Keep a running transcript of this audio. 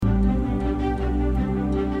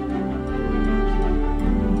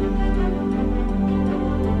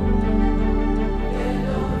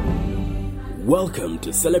Welcome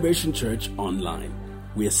to Celebration Church Online.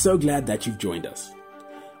 We are so glad that you've joined us.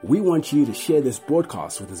 We want you to share this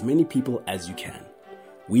broadcast with as many people as you can.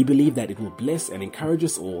 We believe that it will bless and encourage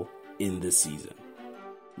us all in this season.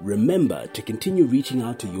 Remember to continue reaching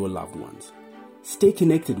out to your loved ones. Stay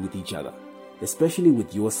connected with each other, especially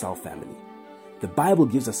with your cell family. The Bible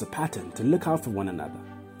gives us a pattern to look out for one another.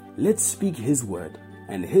 Let's speak His word,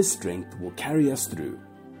 and His strength will carry us through.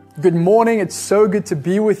 Good morning. It's so good to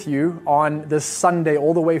be with you on this Sunday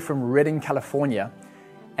all the way from Redding, California.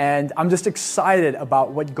 And I'm just excited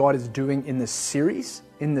about what God is doing in this series,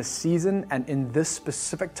 in this season, and in this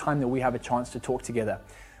specific time that we have a chance to talk together.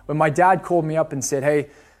 When my dad called me up and said, hey,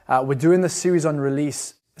 we're doing this series on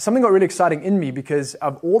release, something got really exciting in me because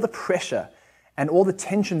of all the pressure and all the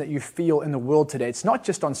tension that you feel in the world today. It's not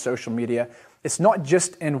just on social media. It's not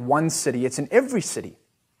just in one city. It's in every city.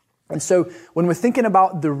 And so when we're thinking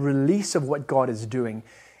about the release of what God is doing,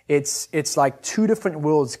 it's like two different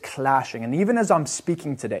worlds clashing. And even as I'm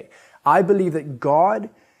speaking today, I believe that God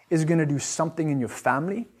is going to do something in your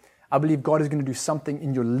family. I believe God is going to do something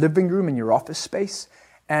in your living room, in your office space.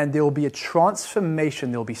 And there will be a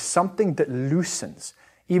transformation. There will be something that loosens,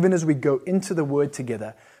 even as we go into the Word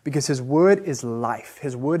together, because His Word is life.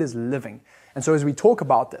 His Word is living. And so as we talk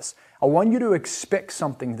about this, I want you to expect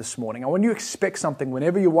something this morning. I want you to expect something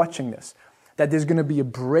whenever you're watching this, that there's going to be a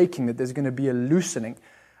breaking, that there's going to be a loosening,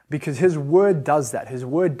 because His Word does that. His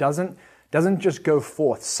Word doesn't just go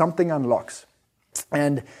forth. Something unlocks.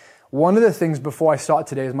 And one of the things before I start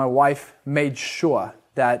today is my wife made sure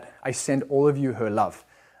that I send all of you her love.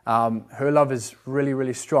 Her love is really,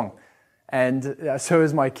 really strong. And so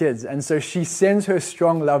is my kids. And so she sends her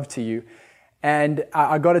strong love to you. And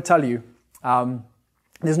I got to tell you,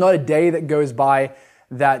 there's not a day that goes by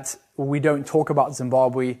that we don't talk about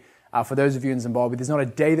Zimbabwe. For those of you in Zimbabwe, there's not a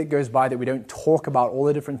day that goes by that we don't talk about all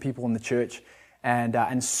the different people in the church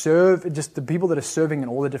and serve, just the people that are serving in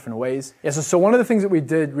all the different ways. Yeah, so one of the things that we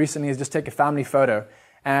did recently is just take a family photo.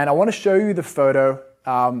 And I want to show you the photo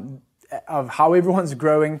of how everyone's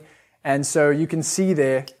growing. And so you can see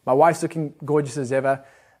there, my wife's looking gorgeous as ever.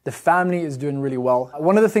 The family is doing really well.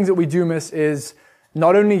 One of the things that we do miss is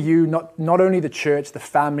not only you, not only the church, the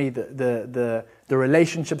family, the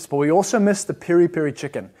relationships, but we also miss the peri-peri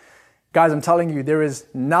chicken. Guys, I'm telling you, there is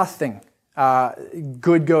nothing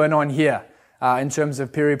good going on here in terms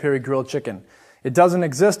of peri-peri grilled chicken. It doesn't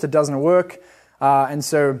exist, it doesn't work, and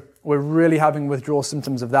so we're really having withdrawal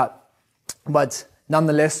symptoms of that. But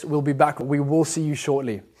nonetheless, we'll be back. We will see you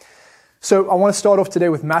shortly. So I want to start off today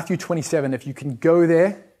with Matthew 27. If you can go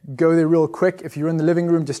there real quick. If you're in the living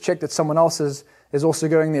room, just check that someone else is also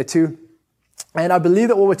going there too. And I believe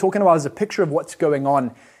that what we're talking about is a picture of what's going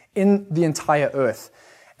on in the entire earth.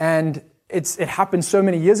 And it happened so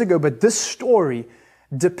many years ago, but this story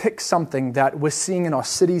depicts something that we're seeing in our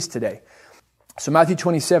cities today. So Matthew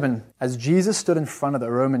 27, as Jesus stood in front of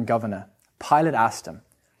the Roman governor, Pilate asked him,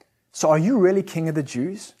 so are you really king of the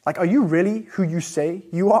Jews? Like, are you really who you say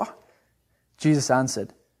you are? Jesus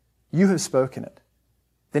answered, you have spoken it.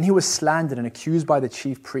 Then he was slandered and accused by the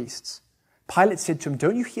chief priests. Pilate said to him,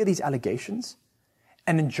 don't you hear these allegations?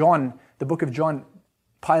 And in John, the book of John,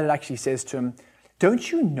 Pilate actually says to him,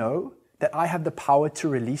 don't you know that I have the power to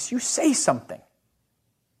release you? Say something.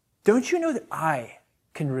 Don't you know that I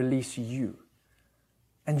can release you?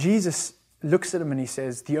 And Jesus looks at him and he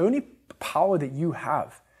says, the only power that you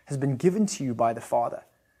have has been given to you by the Father.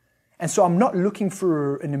 And so I'm not looking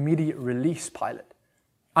for an immediate release, Pilate.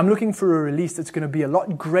 I'm looking for a release that's going to be a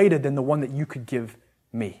lot greater than the one that you could give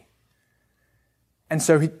me. And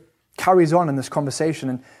so he carries on in this conversation,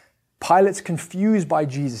 and Pilate's confused by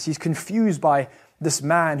Jesus. He's confused by this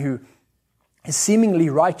man who is seemingly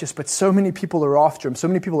righteous, but so many people are after him. So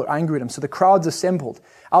many people are angry at him. So the crowd's assembled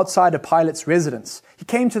outside of Pilate's residence. He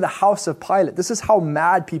came to the house of Pilate. This is how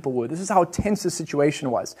mad people were. This is how tense the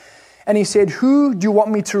situation was. And he said, who do you want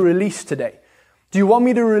me to release today? Do you want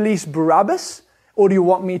me to release Barabbas? Or do you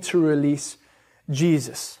want me to release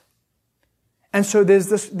Jesus? And so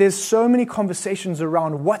there's so many conversations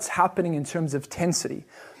around what's happening in terms of tensity.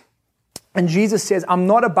 And Jesus says, I'm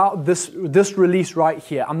not about this release right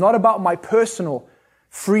here. I'm not about my personal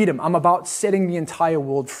freedom. I'm about setting the entire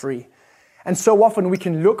world free. And so often we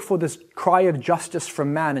can look for this cry of justice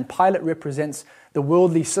from man, and Pilate represents the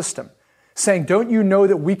worldly system, saying, don't you know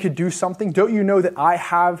that we could do something? Don't you know that I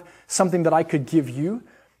have something that I could give you?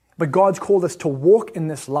 But God's called us to walk in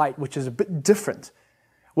this light, which is a bit different.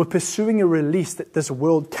 We're pursuing a release that this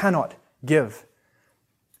world cannot give.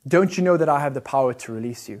 Don't you know that I have the power to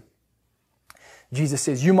release you? Jesus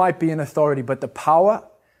says, you might be in authority, but the power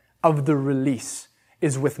of the release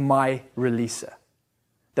is with my releaser.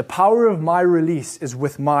 The power of my release is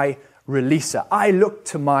with my releaser. I look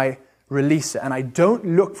to my releaser, and I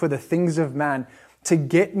don't look for the things of man to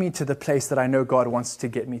get me to the place that I know God wants to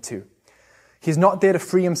get me to. He's not there to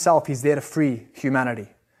free himself. He's there to free humanity.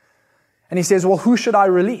 And he says, well, who should I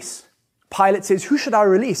release? Pilate says, who should I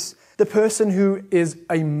release? The person who is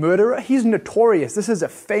a murderer. He's notorious. This is a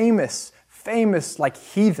famous like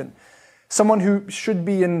heathen. Someone who should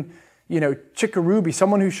be in, Chickaruby.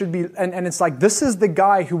 Someone who should be, and it's like, this is the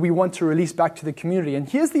guy who we want to release back to the community. And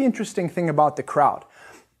here's the interesting thing about the crowd.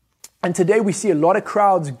 And today we see a lot of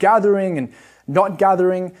crowds gathering and not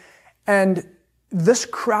gathering. And this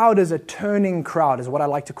crowd is a turning crowd, is what I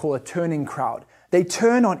like to call a turning crowd. They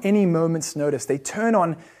turn on any moment's notice. They turn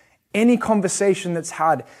on any conversation that's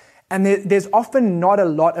had. And there's often not a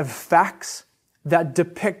lot of facts that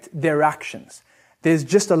depict their actions. There's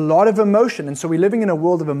just a lot of emotion. And so we're living in a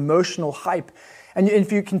world of emotional hype. And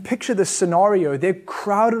if you can picture this scenario, they're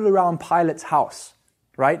crowded around Pilate's house,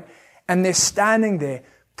 right? And they're standing there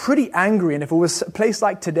pretty angry. And if it was a place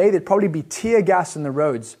like today, there'd probably be tear gas in the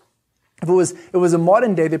roads. If it was a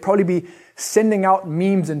modern day, they'd probably be sending out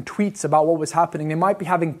memes and tweets about what was happening. They might be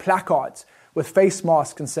having placards with face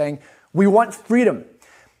masks and saying, we want freedom.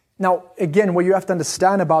 Now, again, what you have to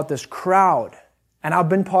understand about this crowd, and I've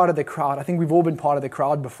been part of the crowd. I think we've all been part of the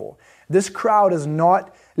crowd before. This crowd is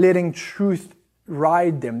not letting truth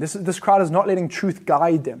ride them. This crowd is not letting truth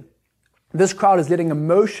guide them. This crowd is letting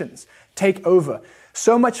emotions take over.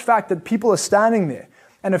 So much fact that people are standing there.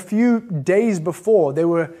 And a few days before, they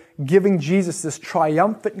were giving Jesus this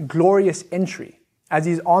triumphant, glorious entry as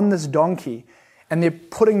he's on this donkey, and they're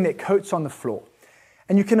putting their coats on the floor.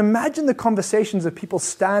 And you can imagine the conversations of people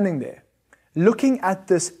standing there, looking at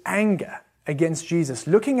this anger against Jesus,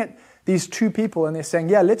 looking at these two people, and they're saying,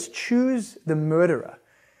 yeah, let's choose the murderer.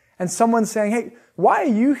 And someone's saying, hey, why are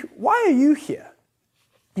you here?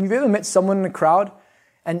 Have you ever met someone in a crowd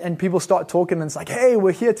and people start talking and it's like, hey,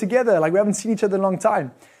 we're here together. Like we haven't seen each other in a long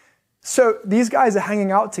time. So these guys are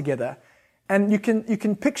hanging out together, and you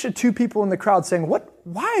can picture two people in the crowd saying,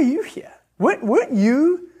 why are you here? Weren't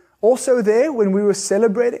you also there when we were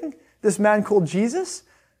celebrating this man called Jesus?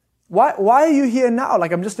 Why are you here now?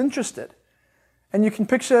 Like, I'm just interested. And you can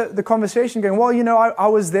picture the conversation going, well, I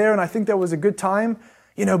was there and I think that was a good time,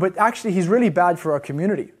 but actually he's really bad for our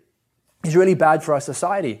community. He's really bad for our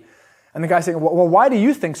society. And the guy's saying, well, why do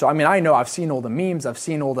you think so? I mean, I know I've seen all the memes, I've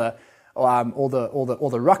seen all the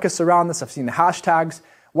ruckus around this, I've seen the hashtags.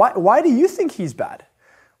 Why do you think he's bad?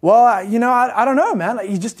 Well, I don't know, man. Like,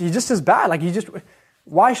 he just is bad. Like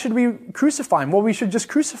why should we crucify him? Well, we should just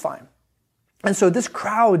crucify him. And so this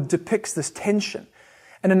crowd depicts this tension.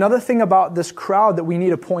 And another thing about this crowd that we need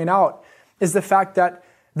to point out is the fact that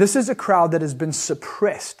this is a crowd that has been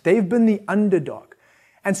suppressed. They've been the underdog.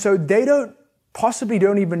 And so they possibly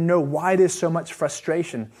don't even know why there's so much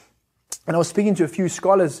frustration. And I was speaking to a few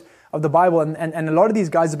scholars of the Bible, and a lot of these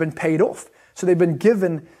guys have been paid off. So they've been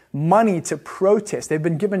given money to protest. They've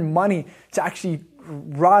been given money to actually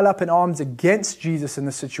rile up in arms against Jesus in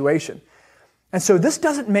this situation. And so this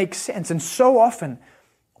doesn't make sense. And so often,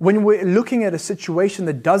 when we're looking at a situation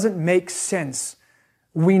that doesn't make sense,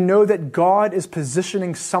 we know that God is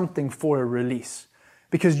positioning something for a release.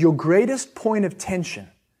 Because your greatest point of tension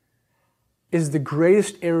is the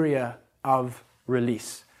greatest area of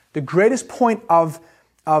release. The greatest point of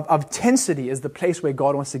tensity is the place where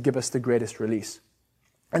God wants to give us the greatest release.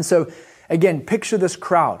 And so, again, picture this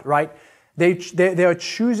crowd, right? They are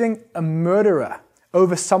choosing a murderer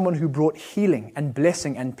over someone who brought healing and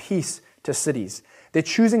blessing and peace to cities. They're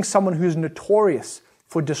choosing someone who's notorious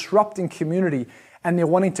for disrupting community, and they're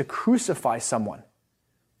wanting to crucify someone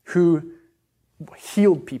who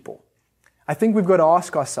healed people. I think we've got to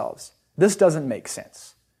ask ourselves, this doesn't make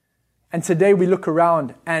sense. And today we look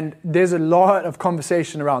around and there's a lot of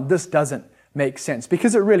conversation around this doesn't make sense,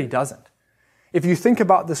 because it really doesn't. If you think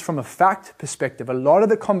about this from a fact perspective, a lot of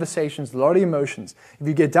the conversations, a lot of the emotions, if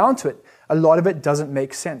you get down to it, a lot of it doesn't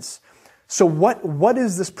make sense. So what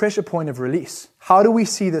is this pressure point of release? How do we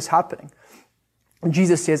see this happening? And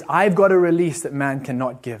Jesus says, I've got a release that man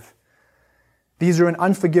cannot give. These are an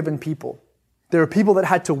unforgiven people. There are people that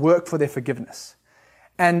had to work for their forgiveness.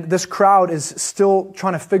 And this crowd is still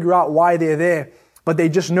trying to figure out why they're there, but they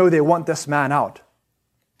just know they want this man out.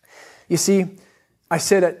 You see, I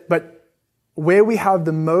said it, but where we have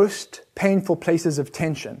the most painful places of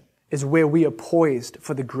tension is where we are poised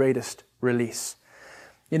for the greatest release.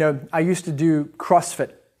 I used to do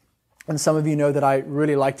CrossFit, and some of you know that I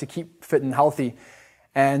really like to keep fit and healthy.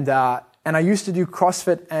 And I used to do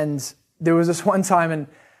CrossFit, and there was this one time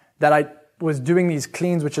that I was doing these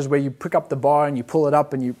cleans, which is where you pick up the bar and you pull it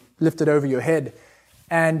up and you lift it over your head.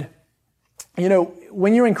 And,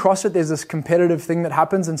 when you're in CrossFit, there's this competitive thing that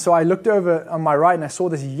happens. And so I looked over on my right and I saw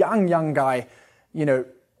this young guy,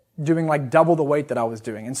 doing like double the weight that I was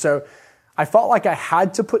doing. And so I felt like I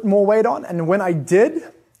had to put more weight on. And when I did,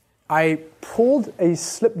 I pulled a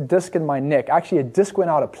slipped disc in my neck. Actually, a disc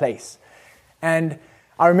went out of place. And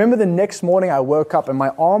I remember the next morning I woke up and my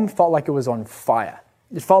arm felt like it was on fire.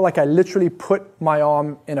 It felt like I literally put my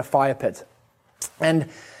arm in a fire pit. And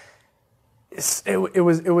it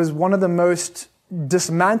was one of the most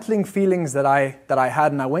dismantling feelings that I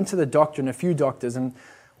had. And I went to the doctor and a few doctors. And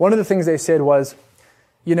one of the things they said was,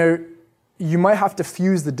 you might have to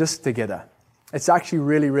fuse the disc together. It's actually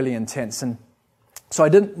really, really intense. And so I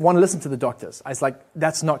didn't want to listen to the doctors. I was like,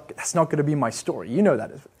 that's not going to be my story. You know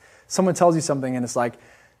that. If someone tells you something and it's like,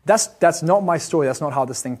 that's not my story. That's not how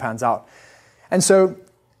this thing pans out. And so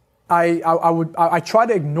I tried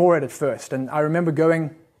to ignore it at first. And I remember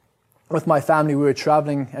going with my family. We were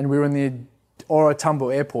traveling and we were in the Ora Tambo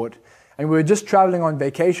airport. And we were just traveling on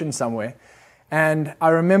vacation somewhere. And I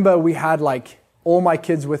remember we had like all my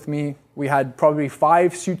kids with me. We had probably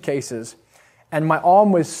 5 suitcases. And my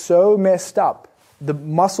arm was so messed up. The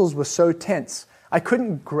muscles were so tense. I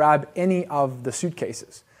couldn't grab any of the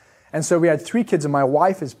suitcases. And so we had 3 kids and my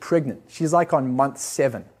wife is pregnant. She's like on month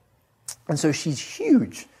 7. And so she's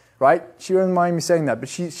huge, right? She wouldn't mind me saying that, but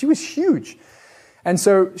she was huge. And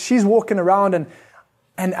so she's walking around and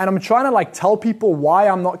I'm trying to like tell people why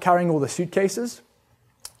I'm not carrying all the suitcases.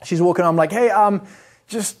 She's walking around, I'm like, hey,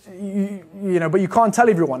 but you can't tell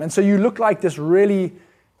everyone. And so you look like this really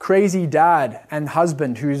crazy dad and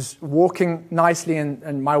husband who's walking nicely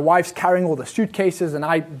and my wife's carrying all the suitcases and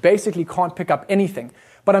I basically can't pick up anything.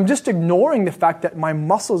 But I'm just ignoring the fact that my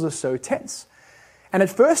muscles are so tense. And at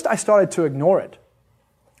first I started to ignore it.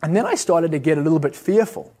 And then I started to get a little bit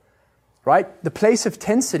fearful, right? The place of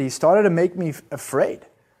tensity started to make me afraid.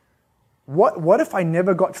 What if I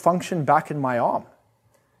never got function back in my arm?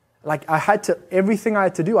 Like everything I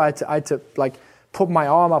had to do, I had to like put my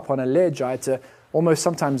arm up on a ledge. I had to almost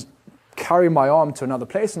sometimes carry my arm to another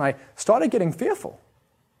place. And I started getting fearful.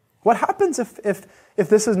 What happens if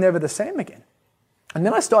this is never the same again? And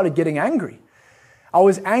then I started getting angry. I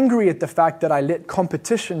was angry at the fact that I let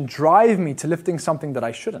competition drive me to lifting something that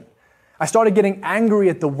I shouldn't. I started getting angry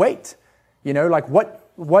at the weight. Like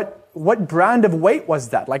what brand of weight was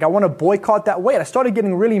that? Like I want to boycott that weight. I started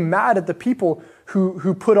getting really mad at the people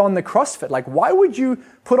who put on the CrossFit. Like why would you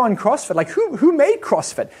put on CrossFit? Like who made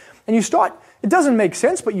CrossFit? And it doesn't make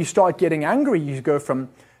sense, but you start getting angry. You go from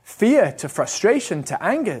fear to frustration to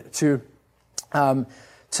anger to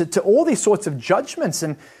all these sorts of judgments.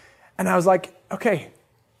 And I was like, okay,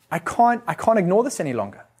 I can't ignore this any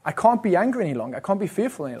longer. I can't be angry any longer. I can't be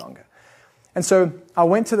fearful any longer. And so I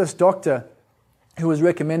went to this doctor who was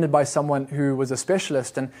recommended by someone who was a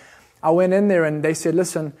specialist. And I went in there and they said,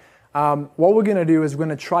 listen, what we're going to do is we're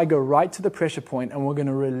going to go right to the pressure point and we're going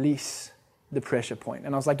to release the pressure point.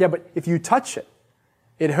 And I was like, yeah, but if you touch it,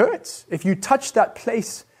 it hurts. If you touch that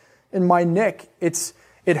place in my neck, it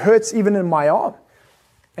hurts even in my arm.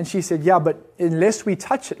 And she said, yeah, but unless we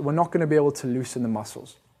touch it, we're not going to be able to loosen the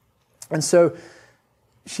muscles. And so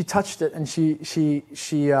she touched it and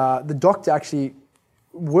the doctor actually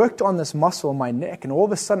worked on this muscle in my neck. And all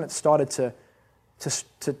of a sudden it started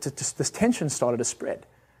this tension started to spread.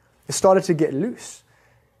 It started to get loose.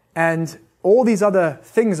 And all these other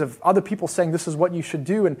things of other people saying this is what you should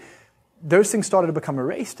do. And those things started to become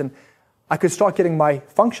erased. And I could start getting my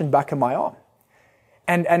function back in my arm.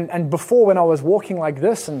 And before, when I was walking like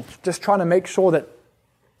this and just trying to make sure that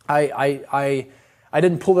I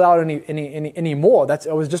didn't pull it out any more.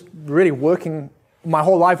 I was just really working. My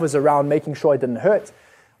whole life was around making sure I didn't hurt.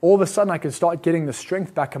 All of a sudden, I could start getting the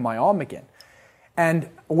strength back in my arm again. And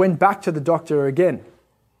went back to the doctor again.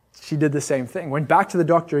 She did the same thing. Went back to the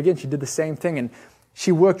doctor again. She did the same thing. And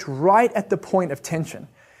she worked right at the point of tension.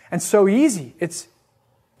 And so easy. It's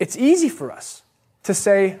easy for us to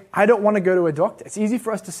say, I don't want to go to a doctor. It's easy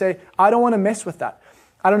for us to say, I don't want to mess with that.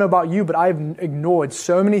 I don't know about you, but I've ignored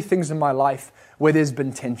so many things in my life where there's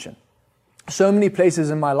been tension. So many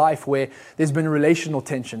places in my life where there's been relational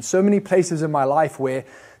tension. So many places in my life where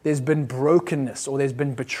there's been brokenness or there's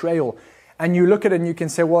been betrayal. And you look at it and you can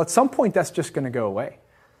say, well, at some point that's just going to go away.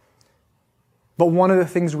 But one of the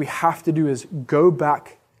things we have to do is go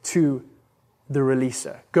back to the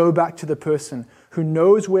releaser. Go back to the person who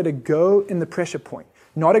knows where to go in the pressure point.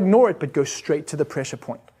 Not ignore it, but go straight to the pressure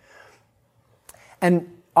point. And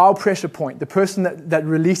our pressure point, the person that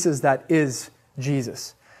releases that is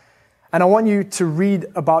Jesus. And I want you to read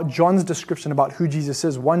about John's description about who Jesus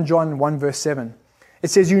is. 1 John 1 verse 7. It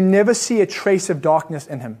says, you never see a trace of darkness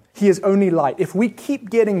in him. He is only light. If we keep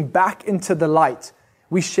getting back into the light,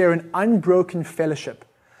 we share an unbroken fellowship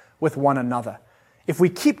with one another. If we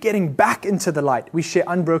keep getting back into the light, we share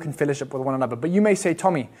unbroken fellowship with one another. But you may say,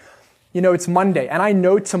 Tommy, it's Monday, and I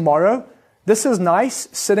know tomorrow, this is nice,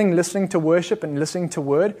 sitting, listening to worship and listening to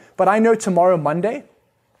word, but I know tomorrow, Monday,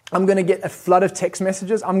 I'm going to get a flood of text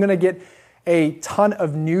messages. I'm going to get a ton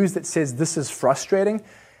of news that says this is frustrating,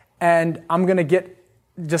 and I'm going to get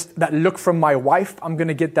just that look from my wife. I'm going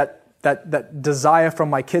to get that desire from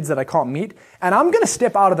my kids that I can't meet, and I'm going to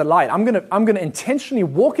step out of the light. I'm going to intentionally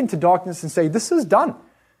walk into darkness and say, this is done.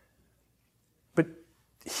 But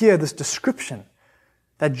here, this description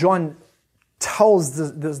that John tells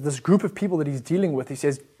this group of people that he's dealing with, he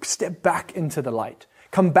says, step back into the light.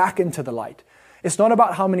 Come back into the light. It's not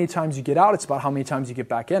about how many times you get out, it's about how many times you get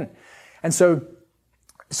back in. And so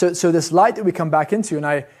this light that we come back into, and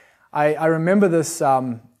I remember this,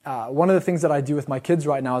 one of the things that I do with my kids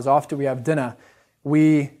right now is after we have dinner,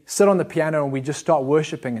 we sit on the piano and we just start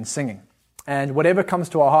worshiping and singing. And whatever comes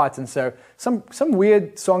to our hearts. And so some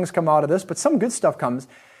weird songs come out of this, but some good stuff comes.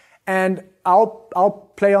 And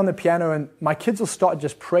I'll play on the piano and my kids will start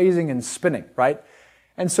just praising and spinning, right?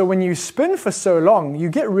 And so when you spin for so long, you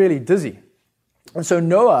get really dizzy. And so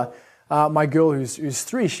Noah, my girl who's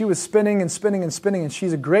 3, she was spinning and spinning and spinning, and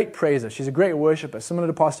she's a great praiser. She's a great worshiper, similar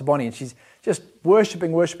to Pastor Bonnie, and she's just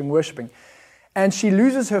worshiping. And she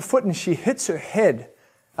loses her foot and she hits her head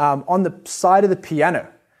on the side of the piano.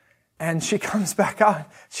 And she comes back out.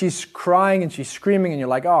 She's crying and she's screaming, and you're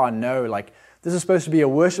like, oh no, like this is supposed to be a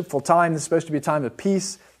worshipful time. This is supposed to be a time of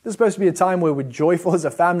peace. This is supposed to be a time where we're joyful as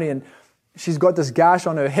a family. And she's got this gash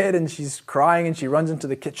on her head and she's crying and she runs into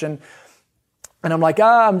the kitchen. And I'm like,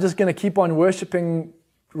 I'm just going to keep on worshiping.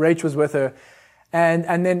 Rach was with her.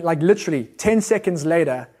 And then like literally 10 seconds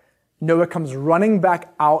later, Noah comes running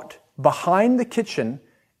back out behind the kitchen,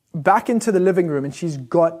 back into the living room, and she's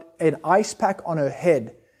got an ice pack on her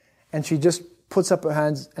head. And she just puts up her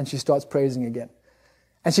hands and she starts praising again.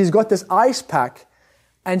 And she's got this ice pack,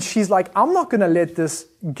 and she's like, I'm not going to let this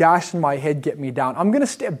gash in my head get me down. I'm going to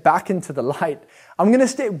step back into the light. I'm going to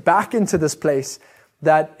step back into this place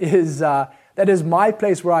that is my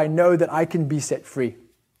place where I know that I can be set free.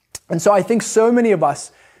 And so I think so many of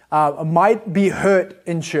us might be hurt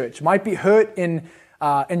in church, might be hurt in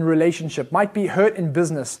relationship, might be hurt in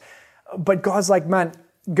business. But God's like, man,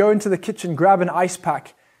 go into the kitchen, grab an ice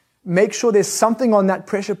pack, make sure there's something on that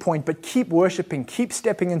pressure point, but keep worshiping, keep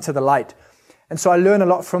stepping into the light. And so I learn a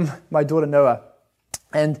lot from my daughter Noah.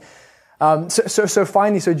 And so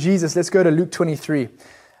finally, Jesus, let's go to Luke 23.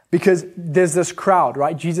 Because there's this crowd,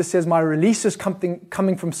 right? Jesus says, my release is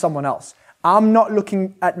coming from someone else. I'm not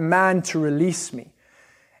looking at man to release me.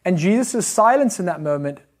 And Jesus' silence in that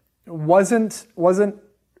moment wasn't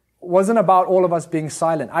about all of us being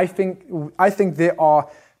silent. I think there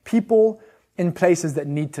are people in places that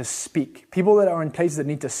need to speak. People that are in places that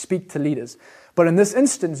need to speak to leaders. But in this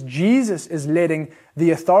instance, Jesus is letting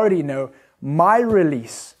the authority know, my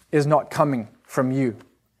release is not coming from you.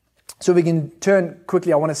 So we can turn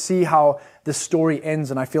quickly. I want to see how this story ends,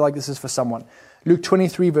 and I feel like this is for someone. Luke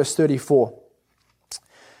 23, verse 34.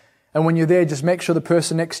 And when you're there, just make sure the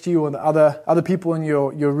person next to you or the other people in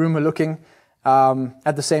your room are looking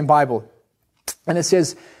at the same Bible. And it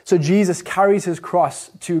says, so Jesus carries his cross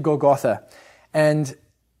to Golgotha, and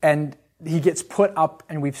he gets put up,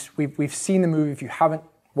 and we've seen the movie. If you haven't,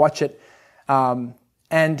 watch it.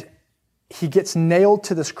 And he gets nailed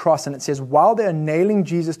to this cross, and it says, while they're nailing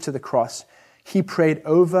Jesus to the cross, he prayed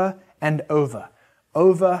over and over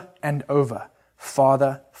and over,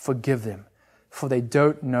 Father, forgive them, for they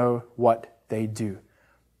don't know what they do.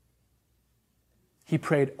 He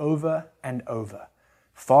prayed over and over,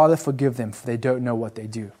 Father, forgive them, for they don't know what they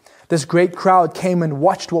do. This great crowd came and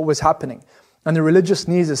watched what was happening. And the religious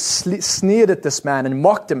leaders sneered at this man and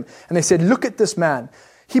mocked him. And they said, look at this man.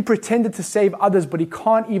 He pretended to save others, but he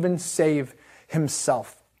can't even save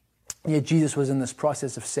himself. Yet Jesus was in this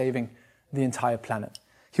process of saving the entire planet.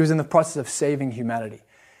 He was in the process of saving humanity.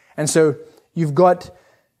 And so you've got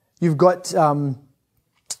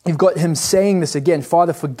him saying this again,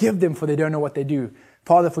 Father, forgive them, for they don't know what they do.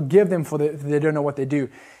 Father, forgive them, for they don't know what they do.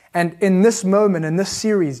 And in this moment, in this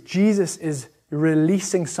series, Jesus is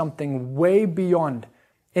releasing something way beyond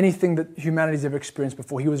anything that humanity's ever experienced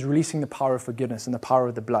before. He was releasing the power of forgiveness and the power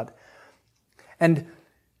of the blood. And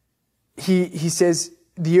he says,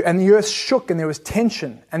 the earth shook and there was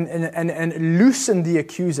tension and loosened the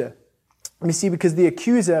accuser. You see, because the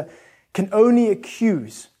accuser can only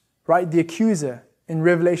accuse, right? The accuser in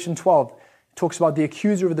Revelation 12 talks about the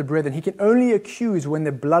accuser of the brethren. He can only accuse when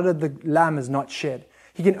the blood of the Lamb is not shed.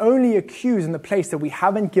 He can only accuse in the place that we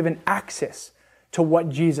haven't given access to what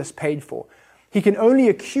Jesus paid for. He can only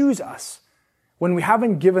accuse us when we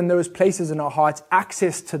haven't given those places in our hearts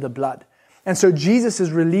access to the blood. And so Jesus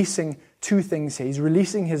is releasing two things here. He's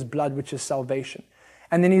releasing his blood, which is salvation.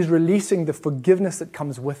 And then he's releasing the forgiveness that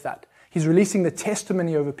comes with that. He's releasing the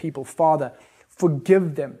testimony over people. Father,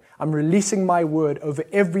 forgive them. I'm releasing my word over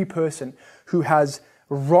every person who has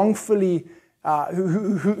wrongfully,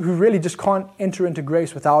 who really just can't enter into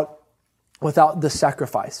grace without the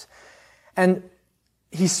sacrifice. And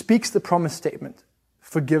he speaks the promise statement,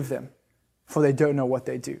 forgive them, for they don't know what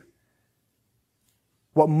they do.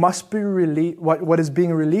 What is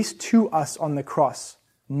being released to us on the cross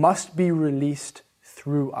must be released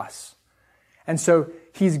through us. And so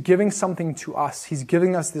he's giving something to us. He's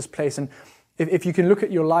giving us this place. And if you can look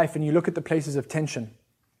at your life and you look at the places of tension,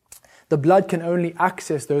 the blood can only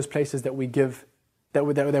access those places that we give to the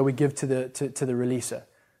releaser.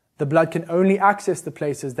 The blood can only access the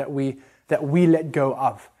places that we let go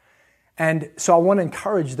of. And so I want to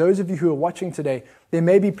encourage those of you who are watching today, there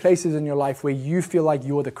may be places in your life where you feel like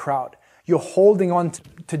you're the crowd. You're holding on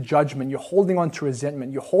to judgment. You're holding on to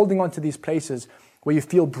resentment. You're holding on to these places where you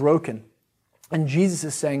feel broken. And Jesus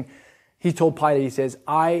is saying, he told Pilate, he says,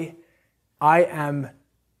 I am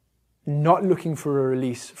not looking for a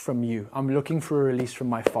release from you. I'm looking for a release from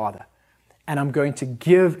my Father. And I'm going to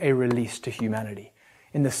give a release to humanity.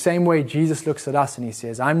 In the same way, Jesus looks at us and he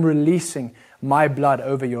says, I'm releasing my blood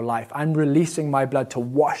over your life. I'm releasing my blood to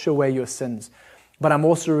wash away your sins. But I'm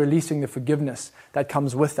also releasing the forgiveness that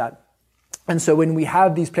comes with that. And so when we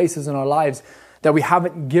have these places in our lives that we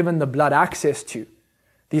haven't given the blood access to,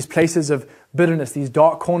 these places of bitterness, these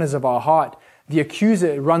dark corners of our heart, the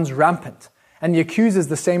accuser runs rampant. And the accuser is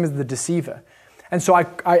the same as the deceiver. And so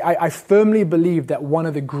I firmly believe that one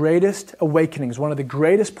of the greatest awakenings, one of the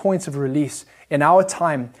greatest points of release in our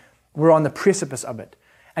time, we're on the precipice of it.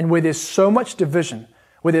 And where there's so much division,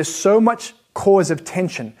 where there's so much cause of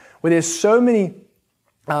tension, where there's so many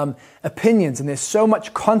opinions and there's so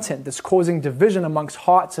much content that's causing division amongst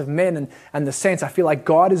hearts of men and the saints, I feel like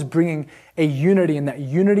God is bringing a unity, and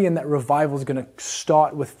that revival is going to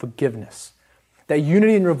start with forgiveness. That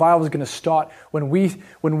unity and revival is going to start when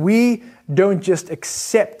we don't just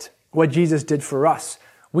accept what Jesus did for us.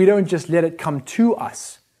 We don't just let it come to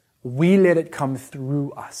us. We let it come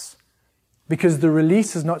through us. Because the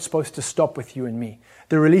release is not supposed to stop with you and me.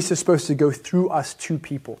 The release is supposed to go through us to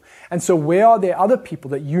people. And so where are there other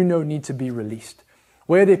people that you know need to be released?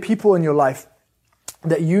 Where are there people in your life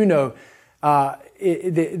that you know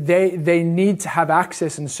they need to have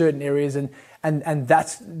access in certain areas, and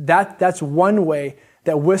that's one way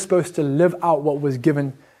that we're supposed to live out what was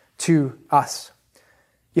given to us.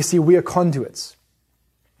 You see, we are conduits.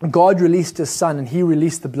 God released his Son, and he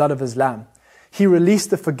released the blood of his Lamb. He released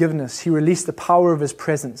the forgiveness. He released the power of his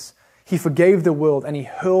presence. He forgave the world, and he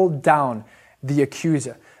hurled down the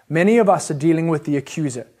accuser. Many of us are dealing with the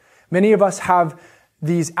accuser. Many of us have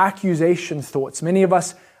these accusation thoughts. Many of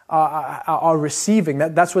us are receiving.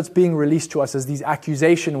 That's what's being released to us, as these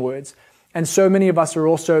accusation words. And so many of us are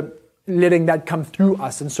also letting that come through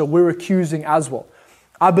us. And so we're accusing as well.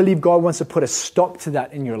 I believe God wants to put a stop to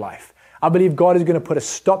that in your life. I believe God is going to put a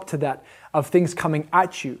stop to that, of things coming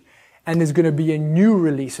at you. And there's going to be a new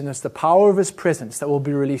release. And it's the power of his presence that will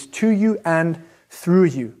be released to you and through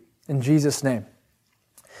you. In Jesus' name.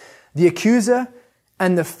 The accuser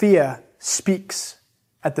and the fear speaks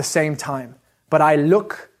at the same time. But I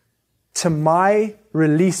look to my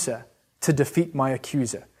releaser to defeat my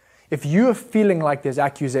accuser. If you are feeling like there's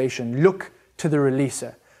accusation, look to the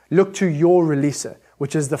releaser. Look to your releaser,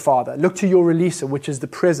 which is the Father. Look to your releaser, which is the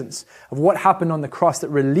presence of what happened on the cross that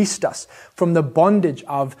released us from the bondage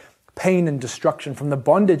of pain and destruction, from the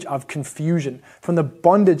bondage of confusion, from the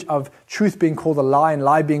bondage of truth being called a lie and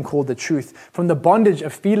lie being called the truth, from the bondage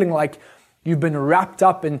of feeling like you've been wrapped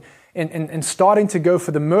up in starting to go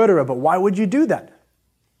for the murderer. But why would you do that?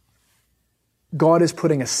 God is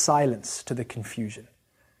putting a silence to the confusion.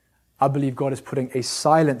 I believe God is putting a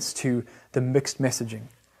silence to the mixed messaging.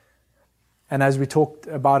 And as we talked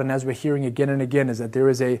about, and as we're hearing again and again, is that there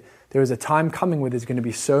is a time coming where there's going to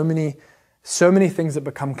be so many things that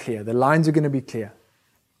become clear. The lines are going to be clear.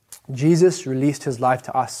 Jesus released his life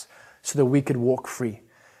to us so that we could walk free.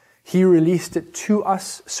 He released it to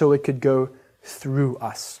us so it could go through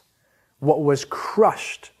us. What was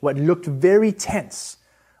crushed, what looked very tense,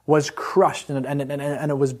 was crushed,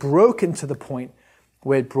 and it was broken to the point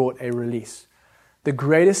where it brought a release. The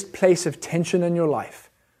greatest place of tension in your life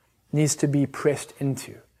needs to be pressed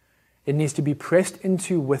into. It needs to be pressed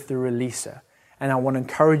into with the releaser. And I want to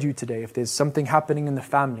encourage you today, if there's something happening in the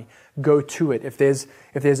family, go to it. If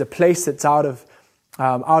there's a place that's out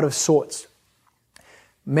of sorts,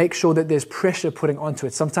 make sure that there's pressure putting onto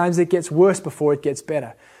it. Sometimes it gets worse before it gets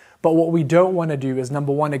better. But what we don't want to do is,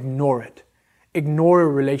 number one, ignore it. Ignore a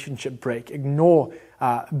relationship break. Ignore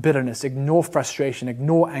bitterness. Ignore frustration.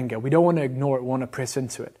 Ignore anger. We don't want to ignore it. We want to press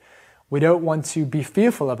into it. We don't want to be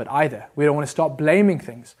fearful of it either. We don't want to start blaming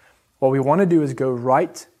things. What we want to do is go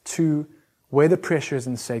right to where the pressure is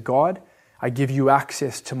and say, God, I give you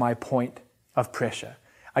access to my point of pressure.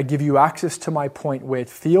 I give you access to my point where it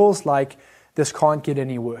feels like this can't get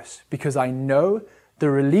any worse, because I know the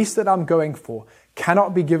release that I'm going for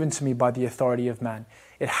cannot be given to me by the authority of man.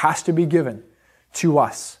 It has to be given to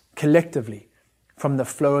us collectively from the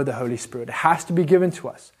flow of the Holy Spirit. It has to be given to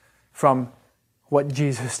us from what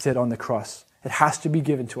Jesus did on the cross. It has to be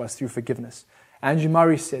given to us through forgiveness. Andrew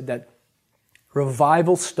Murray said that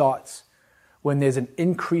revival starts when there's an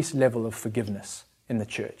increased level of forgiveness in the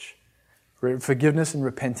church. Forgiveness and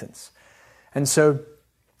repentance. And so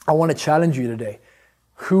I want to challenge you today.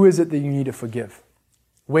 Who is it that you need to forgive?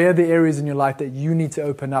 Where are the areas in your life that you need to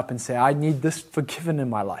open up and say, I need this forgiven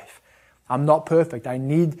in my life? I'm not perfect. I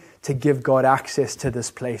need to give God access to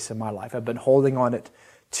this place in my life. I've been holding on it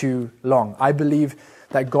too long. I believe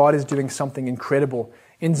that God is doing something incredible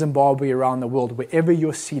in Zimbabwe, around the world, wherever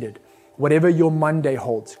you're seated, whatever your Monday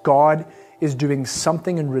holds. God is doing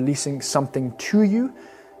something and releasing something to you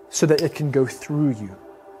so that it can go through you.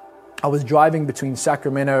 I was driving between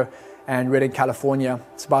Sacramento and Redding, California.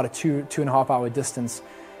 It's about a 2.5 hour distance.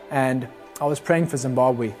 And I was praying for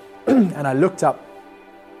Zimbabwe. And I looked up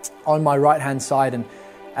on my right-hand side. And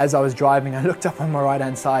as I was driving, I looked up on my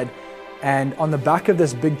right-hand side. And on the back of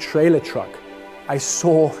this big trailer truck, I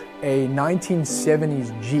saw a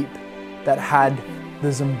 1970s Jeep that had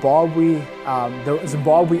the Zimbabwe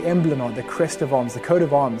emblem on, the crest of arms, the coat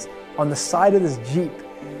of arms, on the side of this Jeep.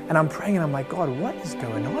 And I'm praying and I'm like, God, what is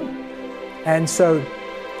going on? And so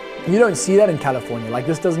you don't see that in California. Like,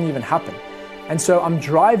 this doesn't even happen. And so I'm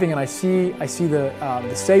driving and I see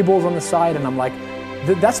the sables on the side, and I'm like,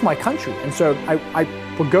 that's my country. And so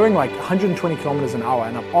we're going like 120 kilometers an hour,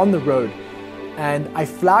 and I'm on the road, and I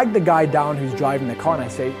flag the guy down who's driving the car,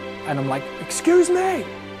 and I'm like, excuse me.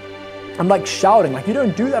 I'm like shouting, like, you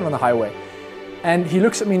don't do that on the highway. And he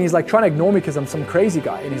looks at me and he's like trying to ignore me because I'm some crazy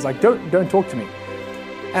guy. And he's like, don't talk to me.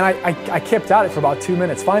 And I kept at it for about 2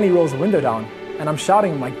 minutes. Finally he rolls the window down and I'm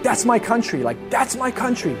shouting, I'm like, that's my country. Like, that's my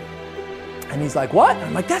country. And he's like, what? And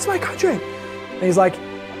I'm like, that's my country. And he's like,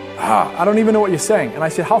 I don't even know what you're saying. And I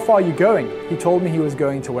said, how far are you going? He told me he was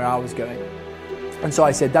going to where I was going. And so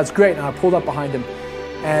I said, that's great. And I pulled up behind him.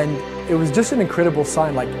 And it was just an incredible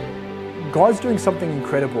sign. Like, God's doing something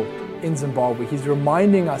incredible in Zimbabwe. He's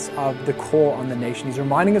reminding us of the call on the nation. He's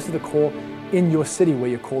reminding us of the call in your city where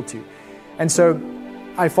you're called to. And so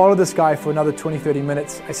I follow this guy for another 20, 30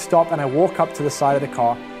 minutes. I stop and I walk up to the side of the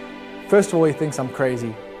car. First of all, he thinks I'm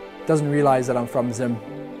crazy. Doesn't realize that I'm from Zim.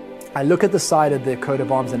 I look at the side of the coat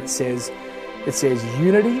of arms and it says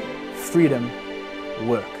unity, freedom,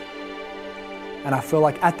 work. And I feel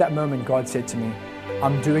like at that moment, God said to me,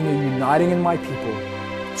 I'm doing a uniting in my people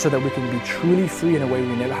so that we can be truly free in a way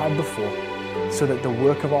we never have before, so that the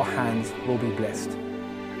work of our hands will be blessed.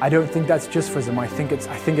 I don't think that's just for Zim. I think it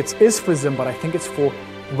is for Zim, but I think it's for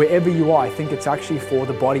wherever you are. I think it's actually for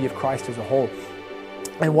the body of Christ as a whole.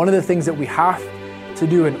 And one of the things that we have to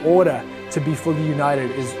do in order to be fully united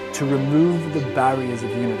is to remove the barriers of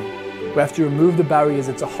unity. We have to remove the barriers.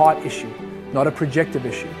 It's a heart issue, not a projective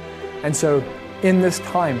issue. And so in this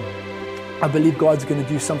time, I believe God's going to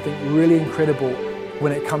do something really incredible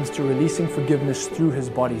when it comes to releasing forgiveness through His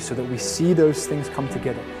body, so that we see those things come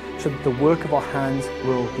together, so that the work of our hands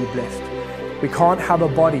will be blessed. We can't have a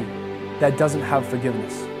body that doesn't have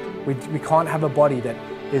forgiveness. We can't have a body that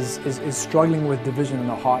is struggling with division in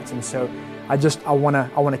our hearts. And so I want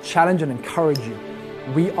to challenge and encourage you.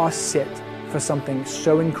 We are set for something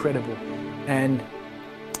so incredible, and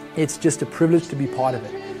it's just a privilege to be part of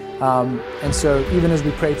it. And so even as we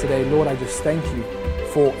pray today, Lord, I just thank you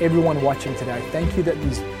for everyone watching today. I thank you that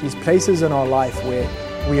these places in our life where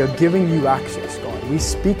we are giving you access, God, we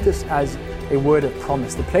speak this as a word of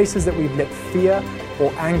promise. The places that we've let fear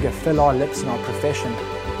or anger fill our lips in our profession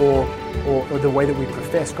or the way that we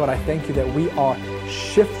profess, God, I thank you that we are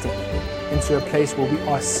shifting into a place where we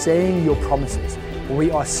are saying your promises, where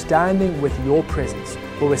we are standing with your presence,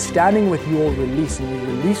 where we're standing with your release, and we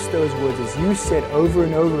release those words as you said over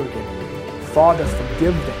and over again. Father,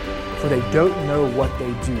 forgive them, for they don't know what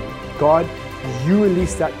they do. God, you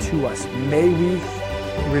release that to us. May it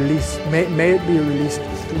be released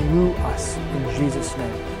through us in Jesus'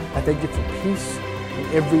 name. I thank you for peace in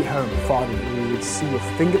every home, Father, that we would see your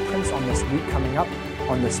fingerprints on this week coming up,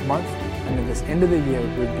 on this month, and at this end of the year,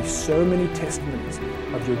 there would be so many testimonies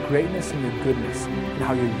of your greatness and your goodness and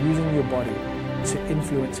how you're using your body to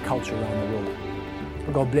influence culture around the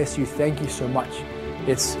world. God bless you. Thank you so much.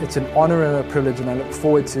 It's an honor and a privilege, and I look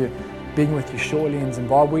forward to being with you shortly in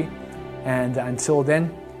Zimbabwe. And until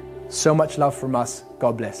then, so much love from us.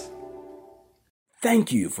 God bless.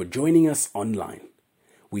 Thank you for joining us online.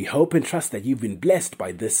 We hope and trust that you've been blessed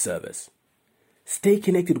by this service. Stay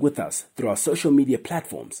connected with us through our social media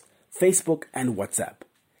platforms, Facebook and WhatsApp.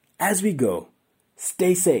 As we go,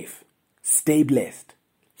 stay safe, stay blessed,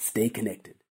 stay connected.